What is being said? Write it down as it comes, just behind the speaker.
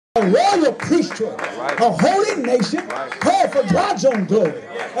a royal priesthood, a holy nation, called for God's own glory.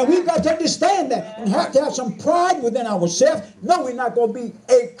 And we've got to understand that and have to have some pride within ourselves. No, we're not going to be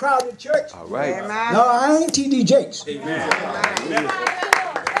a crowded church. All right. No, I ain't T.D. Jakes.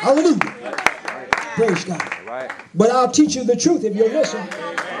 Hallelujah. Praise God. But I'll teach you the truth if you listen.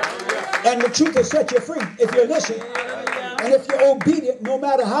 And the truth will set you free if you listen. And if you're obedient, no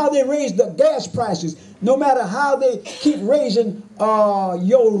matter how they raise the gas prices, no matter how they keep raising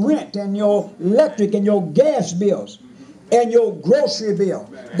your rent and your electric and your gas bills and your grocery bill,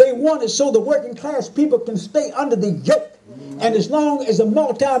 they want it so the working class people can stay under the yoke. And as long as a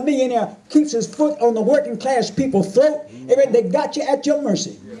multi-millionaire keeps his foot on the working class people's throat, they got you at your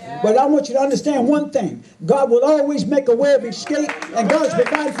mercy. But I want you to understand one thing. God will always make a way of escape, and God is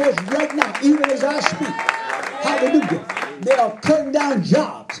providing for us right now, even as I speak. Hallelujah. They are cutting down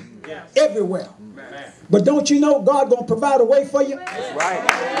jobs everywhere. But don't you know God going to provide a way for you?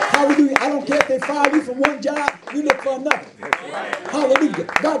 Hallelujah. I don't care if they fire you from one job, you look for another. Hallelujah.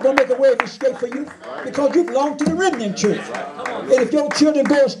 God going to make a way of escape for you because you belong to the remnant church. And if your children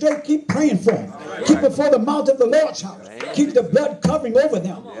go astray, keep praying for them. Keep before the mouth of the Lord's house. Keep the blood covering over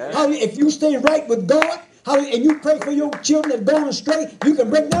them. Hallelujah. If you stay right with God, hallelujah, and you pray for your children that are going astray, you can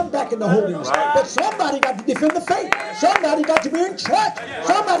bring them back in the holiness. But somebody got to defend the faith. Somebody got to be in church.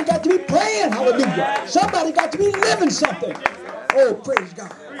 Somebody got to be praying. Hallelujah. Somebody got to be living something. Oh, praise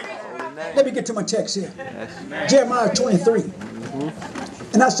God. Let me get to my text here. Jeremiah 23.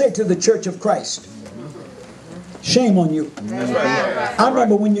 And I say to the church of Christ, shame on you. I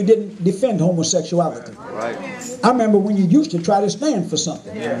remember when you didn't defend homosexuality. I remember when you used to try to stand for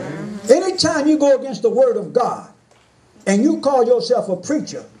something. Anytime you go against the word of God and you call yourself a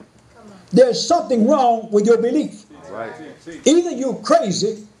preacher, there's something wrong with your belief. Either you're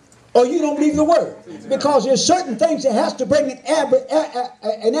crazy or you don't believe the word. Because there's certain things that has to bring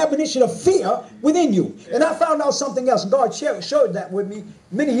an admonition of fear within you. And I found out something else. God showed that with me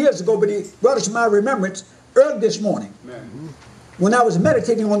many years ago, but he brought it to my remembrance early this morning when I was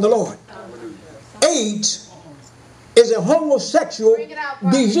meditating on the Lord. AIDS is a homosexual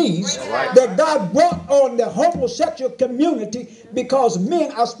disease that God brought on the homosexual community because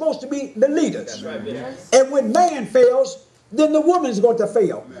men are supposed to be the leaders. And when man fails, then the woman is going to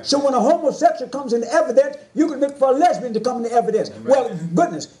fail. So when a homosexual comes into evidence, you can look for a lesbian to come into evidence. Well,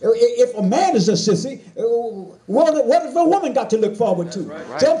 goodness, if a man is a sissy, what has a woman got to look forward to?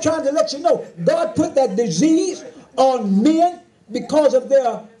 So I'm trying to let you know, God put that disease on men because of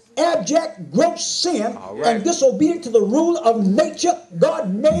their abject, gross sin and disobedient to the rule of nature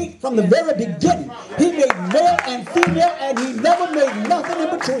God made from the very beginning. He made male and female, and he never made nothing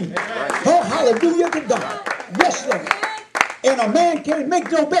in between. Oh, hallelujah to God. Yes, Lord. And a man can't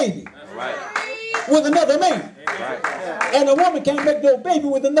make no baby with another man. And a woman can't make no baby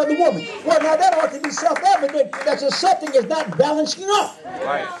with another woman. Well, now that ought to be self-evident that something is not balancing up.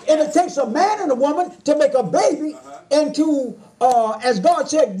 And it takes a man and a woman to make a baby and to, as God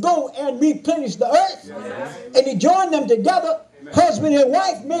said, go and replenish the earth. And he joined them together, husband and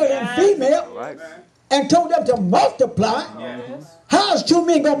wife, male and female, and told them to multiply. How's two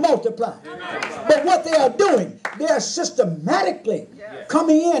men going to multiply? But what they are doing, they are systematically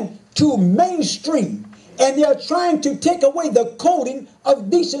coming in to mainstream, and they are trying to take away the coding of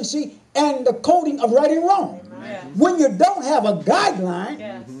decency and the coding of right and wrong. When you don't have a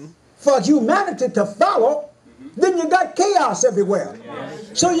guideline for humanity to follow, then you got chaos everywhere.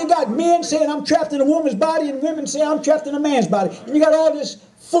 So you got men saying, I'm trapped in a woman's body, and women saying, I'm trapped in a man's body. And you got all this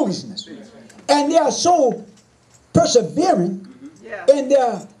foolishness. And they are so persevering in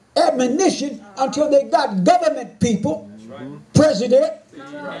their admonition until they got government people, president,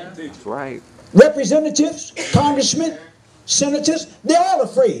 representatives, congressmen, senators. They're all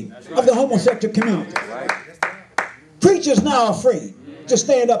afraid of the homosexual community. Preachers now are afraid to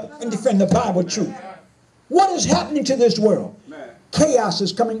stand up and defend the Bible truth. What is happening to this world? Chaos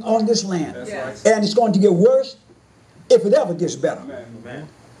is coming on this land. And it's going to get worse if it ever gets better.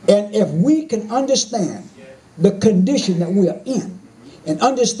 And if we can understand the condition that we are in, and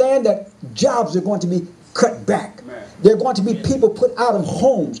understand that jobs are going to be cut back. There are going to be people put out of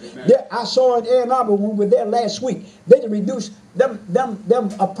homes. I saw in Ann Arbor when we were there last week, they reduced them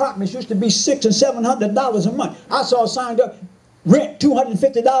apartments used to be $600 and $700 a month. I saw signed up rent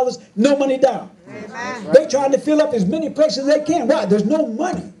 $250, no money down. They trying to fill up as many places as they can. Why? There's no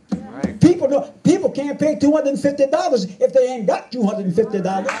money. People can't pay $250 if they ain't got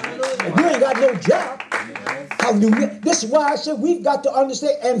 $250. If you ain't got no job. Hallelujah. This is why I said we've got to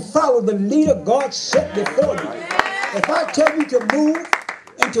understand and follow the leader God set before you. If I tell you to move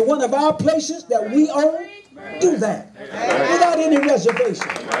into one of our places that we own, do that without any reservation.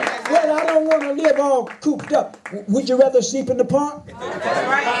 I don't want to live all cooped up. Would you rather sleep in the park?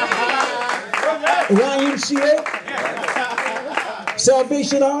 YMCA?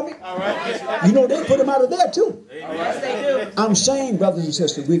 Salvation Army? You know, they put them out of there too. I'm saying, brothers and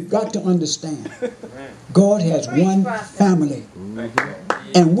sisters, we've got to understand God has one family.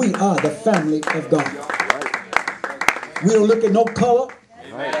 And we are the family of God. We don't look at no color,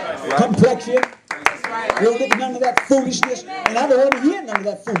 complexion. We don't look at none of that foolishness. And I don't want to hear none of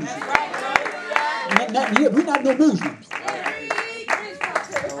that foolishness. Not here. We're not no Muslims.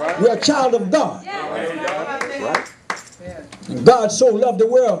 We're a child of God. And God so loved the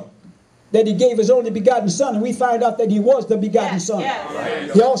world that he gave his only begotten son. And we find out that he was the begotten son.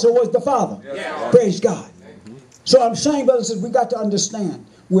 He also was the Father. Praise God. So I'm saying, brothers and sisters, we got to understand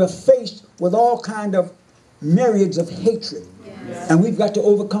we're faced with all kind of myriads of hatred. And we've got to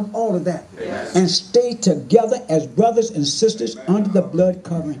overcome all of that. And stay together as brothers and sisters under the blood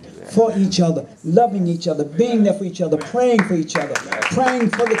covering for each other, loving each other, being there for each other, praying for each other, praying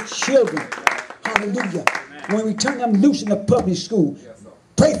for the children. Hallelujah. When we turn them loose in the public school,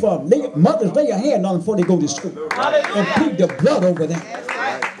 pray for them. Mothers, lay your hand on them before they go to school. And plead the blood over them.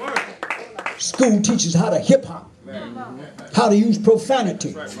 School teaches how to hip-hop, how to use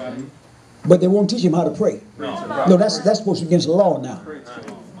profanity. But they won't teach them how to pray. No, that's supposed to be against the law now.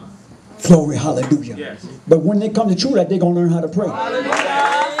 Glory, hallelujah. But when they come to church, they're going to learn how to pray.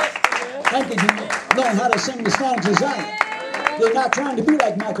 Thank you, Jesus. Learn how to sing the songs of Zion. They're not trying to be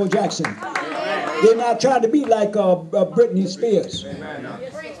like Michael Jackson. They're not trying to be like Britney Spears.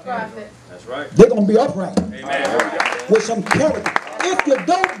 They're going to be upright with some character. If you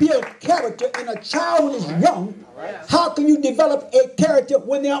don't build character in a child who is young, how can you develop a character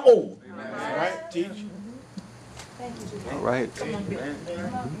when they're old? Teach. All right.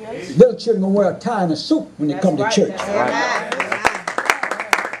 Little children will wear a tie and a suit when they come to church.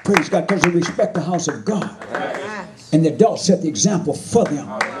 Praise God, because they respect the house of God. And the adults set the example for them.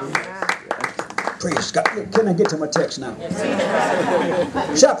 Praise God. Can I get to my text now?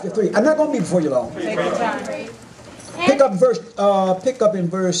 Chapter 3. I'm not going to be before you long. Pick up in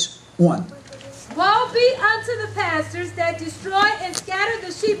verse 1. Woe be unto the pastors that destroy and scatter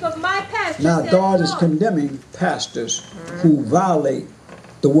the sheep of my pasture. Now God is condemning pastors who violate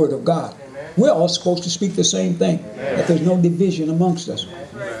the word of God. We're all supposed to speak the same thing. That there's no division amongst us.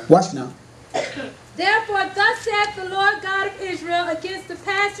 Watch now. Therefore thus saith the Lord God of Israel against the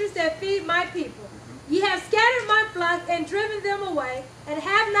pastors that feed my people. Ye have scattered my flock and driven them away, and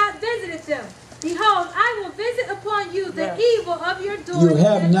have not visited them. Behold, I will visit upon you the evil of your doing. You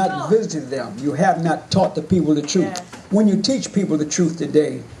have not visited them. You have not taught the people the truth. When you teach people the truth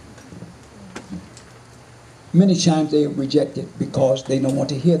today, many times they reject it because they don't want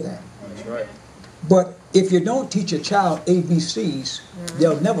to hear that. That's right. But if you don't teach a child ABCs,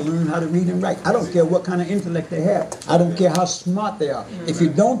 they'll never learn how to read and write. I don't care what kind of intellect they have. I don't care how smart they are. If you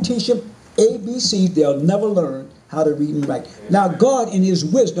don't teach them ABCs, they'll never learn how to read and write. Now, God in his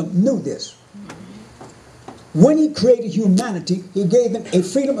wisdom knew this. When he created humanity, he gave them a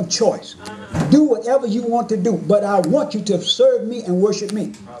freedom of choice. Do whatever you want to do, but I want you to serve me and worship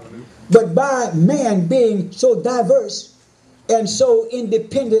me. But by man being so diverse and so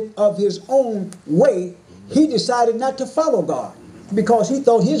independent of his own way, he decided not to follow God because he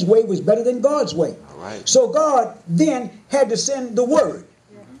thought his way was better than God's way. So God then had to send the word,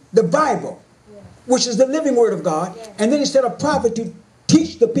 the Bible, which is the living word of God, and then he sent a prophet to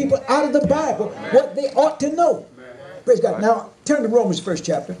teach the people out of the Bible what they ought to know. Praise God. Now, turn to Romans 1st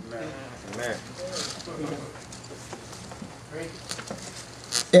chapter.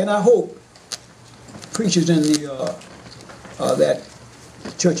 And I hope preachers in the that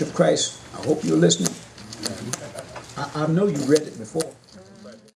Church of Christ, I hope you're listening. I know you read it before.